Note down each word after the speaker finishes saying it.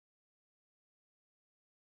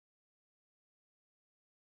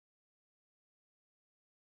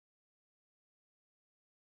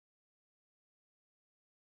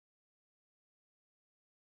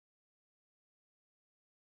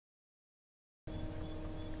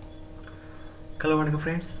Hello வணக்கம்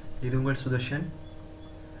friends, இது உங்கள் சுதர்ஷன்.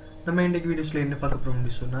 நம்ம இன்றைக்கு வீடியோஸில் என்ன பார்க்க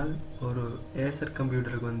போகிறோம்னு சொன்னால் ஒரு ஏசர்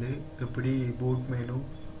கம்ப்யூட்டருக்கு வந்து எப்படி பூட் மெனு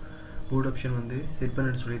பூட் ஆப்ஷன் வந்து செட்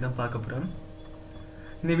பண்ணுன்னு சொல்லி தான் பார்க்க போகிறோம்.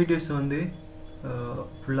 இந்த வீடியோஸை வந்து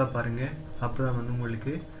ஃபுல்லாக பாருங்கள், அப்போ தான் வந்து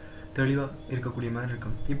உங்களுக்கு தெளிவாக இருக்கக்கூடிய மாதிரி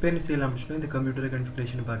இருக்கும். இப்போ என்ன செய்யலாம்னு சொன்னால் இந்த கம்ப்யூட்டரை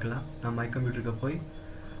கன்ஃபிகரேஷன் பார்க்கலாம். நான் மை கம்ப்யூட்டருக்கு போய்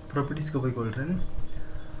ப்ராப்பர்ட்டிஸ்க்கு போய் கொள்கிறேன்.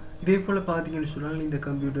 இதே போல் பார்த்தீங்கன்னு சொன்னால் இந்த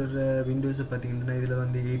கம்ப்யூட்டர் விண்டோஸை பார்த்தீங்கன்னா இதில்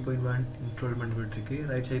வந்து 8.1 இன்ஸ்டால் பண்ணிவிட்டுருக்கு.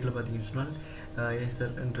 ரைட் சைடில் பார்த்தீங்கன்னு சொன்னால்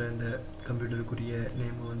ஏசர் என்ற அந்த கம்ப்யூட்டருக்குரிய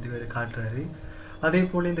நேம் வந்து வேறு காட்டுறாரு. அதே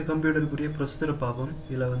போல் இந்த கம்ப்யூட்டருக்குரிய ப்ரொசஸரை பார்ப்போம்.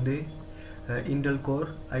 இதில் வந்து Intel core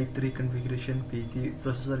i3 configuration PC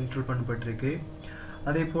processor install பண்ணப்பட்டிருக்கு.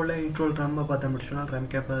 அதே போல் இன்ஸ்டால் ரம்மை பார்த்தோம்னு சொன்னால்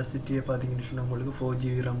ரேம் கெப்பாசிட்டியை பார்த்தீங்கன்னு சொன்னால் உங்களுக்கு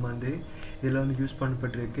 4GB ரம் வந்து இதில் வந்து யூஸ்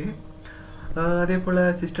பண்ணப்பட்டிருக்கு. அதே போல்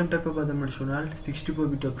சிஸ்டம் டைப்பை பார்த்தோம்னு சொன்னால்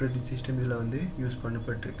 64-bit ஆப்ரேட்டிங் சிஸ்டம் இதில் வந்து யூஸ்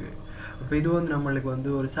பண்ணப்பட்டிருக்கு. அப்போ இது வந்து நம்மளுக்கு வந்து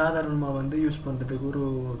ஒரு சாதாரணமாக வந்து யூஸ் பண்ணுறதுக்கு ஒரு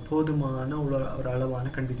போதுமான ஒரு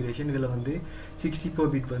அளவான கன்ஃபிகரேஷன். இதில் வந்து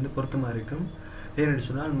 64-bit வந்து பொருத்தமாக இருக்கும். ஏன்னு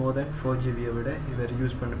சொன்னால் மோர் தேன் 4GB விட இவர்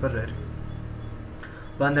யூஸ் பண்ணப்படுறாரு.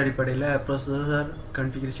 இப்போ அந்த அடிப்படையில் ப்ரொசஸர்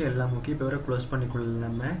கன்ஃபிகரேஷன் எல்லாம் ஓகே. இப்போ வரை க்ளோஸ் பண்ணிக்கொள்ள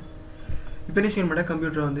நம்ம இப்போ என்ன செய்ய மாட்டேன்,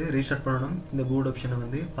 கம்ப்யூட்டரை வந்து ரீஸ்டார்ட் பண்ணணும். இந்த பூட் ஆப்ஷனை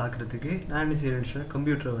வந்து பார்க்குறதுக்கு நான் என்ன செய்யறேன்னு சொன்னால்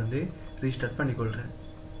கம்ப்யூட்டரை வந்து ரீஸ்டார்ட் பண்ணிக்கொள்கிறேன்.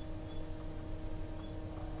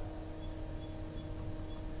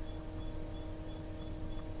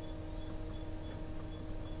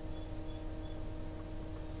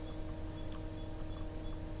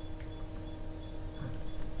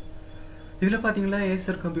 இதில் பார்த்தீங்கன்னா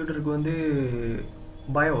ஏசர் கம்ப்யூட்டருக்கு வந்து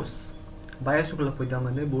பயோஸுக்குள்ளே போய் தான்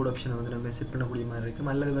வந்து பூட் ஆப்ஷனை வந்து நம்ம செட் பண்ணக்கூடிய மாதிரி இருக்கும்.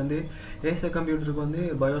 அல்லது வந்து ஏசர் கம்ப்யூட்டருக்கு வந்து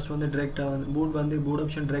பயோஸ் வந்து டிரெக்டாக வந்து பூட்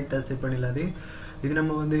ஆப்ஷன் டிரெக்டாக செட் பண்ணிடலாது. இது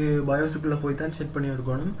நம்ம வந்து பயோஸுக்குள்ளே போய் தான் செட் பண்ணி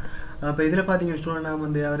எடுக்கணும். அப்போ இதில் பார்த்தீங்கன்னு சொன்னால் நான்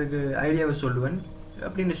வந்து அவருக்கு ஐடியாவை சொல்லுவேன்.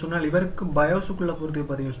 அப்படின்னு சொன்னால் இவருக்கு பயோஸுக்குள்ளே போகிறதுக்கு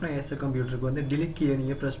பார்த்தீங்கன்னு சொன்னால் ஏசர் கம்ப்யூட்டருக்கு வந்து டிலீட் கீயை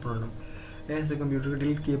நீங்கள் ப்ரெஸ் பண்ணணும். ஏசர் கம்ப்யூட்டருக்கு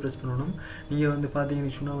டிலீட் கீயை ப்ரெஸ் பண்ணணும். நீங்கள் வந்து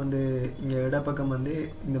பார்த்தீங்கன்னு சொன்னால் வந்து இங்கே இடப்பக்கம் வந்து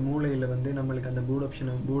இந்த மூலையில் வந்து நம்மளுக்கு அந்த பூட்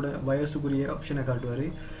ஆப்ஷனை பயோஸுக்குரிய ஆப்ஷனை காட்டுவார்.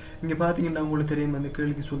 இங்கே பார்த்தீங்கன்னா உங்களுக்கு தெரியும் வந்து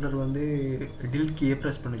கேள்விக்கு சொல்கிறது வந்து டிலீட் கீயை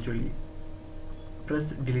ப்ரெஸ் பண்ண சொல்லி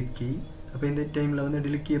ப்ரெஸ் டிலீட் கீ. அப்போ இந்த டைமில் வந்து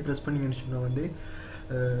டிலீட் கீயை ப்ரெஸ் பண்ணிங்கன்னு சொன்னால் வந்து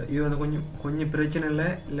இது வந்து கொஞ்சம் பிரச்சனை இல்லை.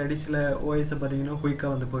 இல்லாட்டி சில ஓஎஸை பார்த்தீங்கன்னா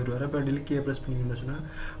குயிக்காக வந்து போயிடுவார். அப்போ டிலீட் கீயை ப்ரெஸ் பண்ணிங்கன்னு சொன்னால்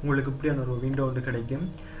உங்களுக்கு இப்படியான ஒரு விண்டோ வந்து கிடைக்கும்.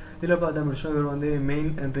 இதில் பார்த்தோம்னு சொன்னால் இவர் வந்து மெயின்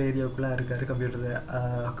என்ற ஏரியாவுக்குள்ளே இருக்கார்.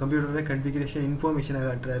 கம்ப்யூட்டரை கன்ஃபிகரேஷன் இன்ஃபர்மேஷனை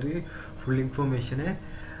காட்டுறாரு, ஃபுல் இன்ஃபர்மேஷனை.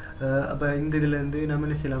 அப்போ இந்த இதுலேருந்து நம்ம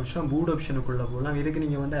என்ன செய்யலாம், பூட் ஆப்ஷனுக்குள்ளே போகலாம். இதுக்கு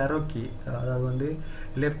நீங்கள் வந்து அரோ கீ, அதாவது வந்து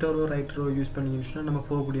லெஃப்டரோ ரைட்டரோ யூஸ் பண்ணிங்கன்னு சொன்னால் நம்ம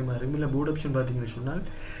போகக்கூடிய மாதிரி இருக்கும். இல்லை பூட் ஆப்ஷன் பார்த்தீங்கன்னு சொன்னால்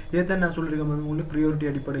இதை தான் நான் சொல்லியிருக்கேன் வந்து உங்களுக்கு ப்ரியாரிட்டி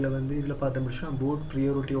அடிப்படையில் வந்து இதில் பார்த்தோம்னு சொன்னால் பூட்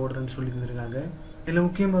ப்ரியாரிட்டி ஆர்டர்னு சொல்லி தந்துருக்காங்க. இதில்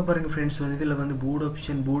முக்கியமாக பாருங்கள் ஃப்ரெண்ட்ஸ், வந்து இதில் வந்து பூட்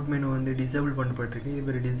ஆப்ஷன் பூட் மெனு வந்து டிசேபிள் பண்ணப்பட்டிருக்கு.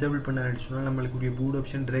 இவர் டிசேபிள் பண்ணான்னு சொன்னால் நம்மளுக்குரிய பூட்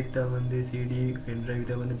ஆப்ஷன் டிரெக்டாக வந்து சிடி என்ற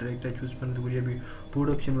இதை வந்து டிரெக்டாக சூஸ் பண்ணுறதுக்குரிய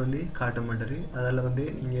பூட் ஆப்ஷன் வந்து காட்ட மாட்டார். அதில் வந்து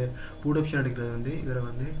நீங்கள் பூட் ஆப்ஷன் எடுக்கிறது வந்து இவரை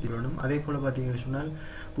வந்து சொல்லணும். அதே போல் பார்த்தீங்கன்னு சொன்னால்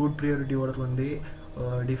பூட் ப்ரியாரிட்டி ஆர்டர் வந்து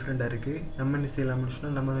டிஃப்ரெண்ட்டாக இருக்குது. நம்ம என்ன செய்யலாம்னு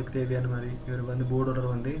சொன்னால் நம்மளுக்கு தேவையான மாதிரி இவர் வந்து போர்ட்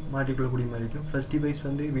ஆர்டர் வந்து மாட்டிக்கொள்ளக்கூடிய மாதிரி இருக்கும். ஃபர்ஸ்ட் டிவைஸ்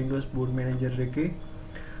வந்து விண்டோஸ் போர்ட் மேனேஜர் இருக்குது.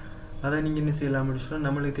 அதை நீங்கள் என்ன செய்யலாம்னு சொன்னால்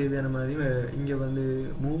நம்மளுக்கு தேவையான மாதிரி இங்கே வந்து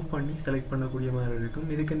மூவ் பண்ணி செலக்ட் பண்ணக்கூடிய மாதிரி இருக்கும்.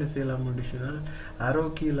 இதுக்கு என்ன செய்யலாம்னு சொன்னால் அரோ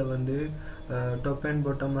கீயில் வந்து டாப் அண்ட்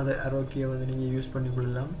பாட்டம் அதை அரோ கீயை வந்து நீங்கள் யூஸ்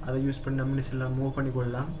பண்ணிக்கொள்ளலாம். அதை யூஸ் பண்ணி நம்ம என்ன செய்யலாம், மூவ்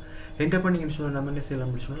பண்ணிக்கொள்ளலாம். என்டர் பண்ணிங்கன்னு சொன்னால் நம்ம என்ன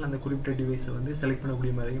செய்யலாம்னு சொன்னால் அந்த குறிப்பிட்ட டிவைஸை வந்து செலக்ட்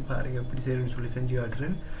பண்ணக்கூடிய மாதிரி பாருங்கள் எப்படி செய்யணும்னு சொல்லி செஞ்சு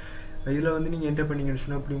காட்டுறேன். இதில் வந்து நீங்கள் என்டர் பண்ணிங்கன்னு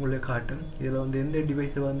சொன்னால் அப்படி உங்களுக்கு காட்டும். இதில் வந்து எந்த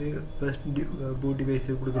டிவைஸை வந்து ஃபர்ஸ்ட் பூட்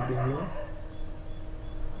டிவைஸை கொடுக்குறீங்களோ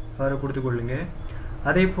அவரை கொடுத்துக்கொள்ளுங்க.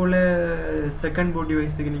 அதே போல் செகண்ட் பூட்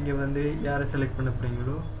டிவைஸுக்கு நீங்கள் வந்து யாரை செலக்ட் பண்ண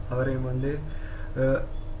போகிறீங்களோ அவரையும் வந்து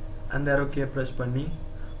அந்த அரோக்கியை ப்ரெஸ் பண்ணி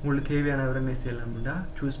உங்களுக்கு தேவையானவரை என்ன செய்யலாம்னா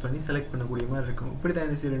சூஸ் பண்ணி செலக்ட் பண்ணக்கூடிய மாதிரி இருக்கும். இப்படி தான்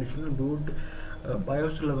என்ன செய்யணும்னு சொன்னால் பூட்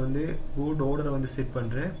பயோஸில் வந்து பூட் ஆர்டரை வந்து செட்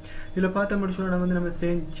பண்ணுறேன். இதில் பார்த்தா மட்டும் சொன்னால் வந்து நம்ம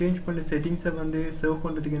சேஞ்ச் பண்ண செட்டிங்ஸை வந்து சர்வ்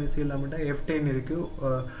பண்ணுறதுக்கு என்ன செய்யலாம்னா F10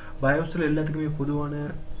 இருக்குது. பயோஸில் எல்லாத்துக்குமே பொதுவான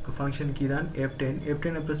ஃபங்க்ஷன் கீ தான்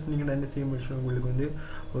F10 ப்ரெஸ் பண்ணிங்கன்னா என்ன செய்ய முடியும், உங்களுக்கு வந்து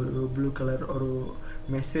ஒரு ப்ளூ கலர் ஒரு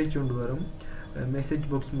மெசேஜ் கொண்டு வரும், மெசேஜ்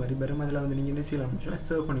பாக்ஸ் மாதிரி வரும். அதில் வந்து நீங்கள் என்ன செய்யலாம்னு சொன்னால்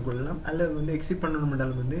சர்வ் பண்ணிக்கொள்ளலாம். அல்லது வந்து எக்ஸிட்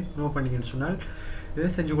பண்ணணும்னாலும் வந்து நோ பண்ணிங்கன்னு சொன்னால் இதை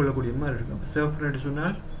செஞ்சு கொள்ளக்கூடிய மாதிரி இருக்கும். சர்வ் பண்ணிட்டு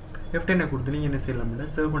சொன்னால் F10 கொடுத்து நீங்கள் என்ன செய்யலாம்னா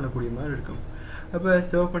சர்வ் பண்ணக்கூடிய மாதிரி இருக்கும். அப்போ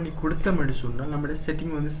சர்வ் பண்ணி கொடுத்த மாதிரி சொன்னால் நம்மளோட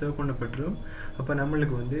செட்டிங் வந்து சர்வ் பண்ணப்பட்டுரும். அப்போ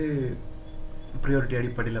நம்மளுக்கு வந்து ப்ரியாரிட்டி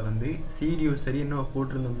அடிப்படையில் வந்து சிடிஓ சரி என்ன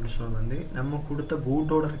போட்டிருந்தோம்னு சொன்னால் வந்து நம்ம கொடுத்த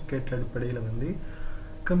பூட்டோட கேட்ட அடிப்படையில் வந்து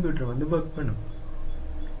கம்ப்யூட்டர் வந்து ஒர்க் பண்ணும்.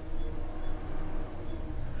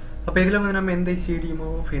 அப்போ இதில் வந்து நம்ம எந்த சிடிஎமோ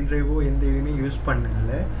பென்ட்ரைவோ எந்த இதுவுமே யூஸ்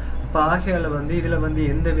பண்ணல. இப்போ ஆகையால் வந்து இதில் வந்து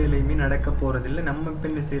எந்த வேலையுமே நடக்க போகிறதில்லை. நம்ம இப்போ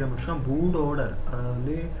என்ன செய்கிற முடிச்சோம் பூட் ஆர்டர், அதை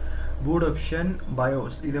வந்து boot option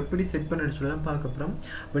BIOS இது எப்படி செட் பண்ணணும்னு சொல்லி தான் பார்க்க போறோம்.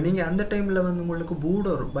 இப்போ நீங்க அந்த டைம்ல வந்து உங்களுக்கு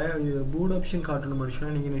boot option காட்டணும்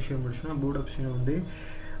முடிச்சுனா நீங்க என்ன செய்ய முடியும்னா boot option வந்து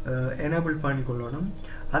enable பண்ணிக்கொள்ளணும்.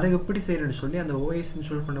 அதை எப்படி செய்யணும்னு சொல்லி அந்த OS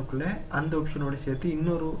இன்ஸ்டால் பண்ணக்குள்ள அந்த ஆப்ஷனோட சேர்த்து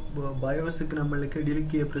இன்னொரு BIOSக்கு நம்மளுக்கு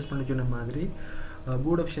delete கீயை பிரஸ் பண்ண சொன்ன மாதிரி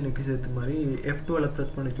boot optionக்கு சேர்த்து மாதிரி F12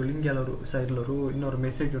 பிரஸ் பண்ண சொல்லி இங்க ஒரு சைடுல இன்னொரு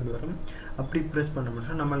மெசேஜ் வந்து வரும். அப்படி பிரஸ் பண்ண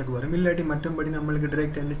முடியும் நம்மளுக்கு வரும். இல்லாட்டி மற்றபடி நம்மளுக்கு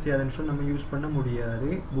டைரக்ட் என்ன செய்யாதுன்னு சொல்லி நம்ம யூஸ் பண்ண முடியாது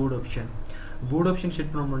boot option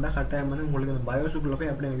செட் பண்ணோம்னா கட்டாயமா உங்களுக்கு அந்த BIOSக்குள்ள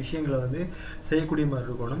போய் அப்படியே விஷயங்களை வந்து செய்யக்கூடிய மாதிரி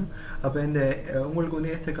இருக்கணும். அப்ப இந்த உங்களுக்கு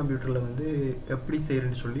வந்து acer கம்ப்யூட்டர்ல வந்து எப்படி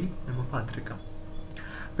செய்யறதுன்னு சொல்லி நம்ம பார்த்திருக்கோம்.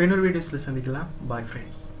 இன்னொரு வீடியோஸ்ல சந்திக்கலாம். Bye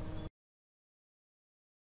friends.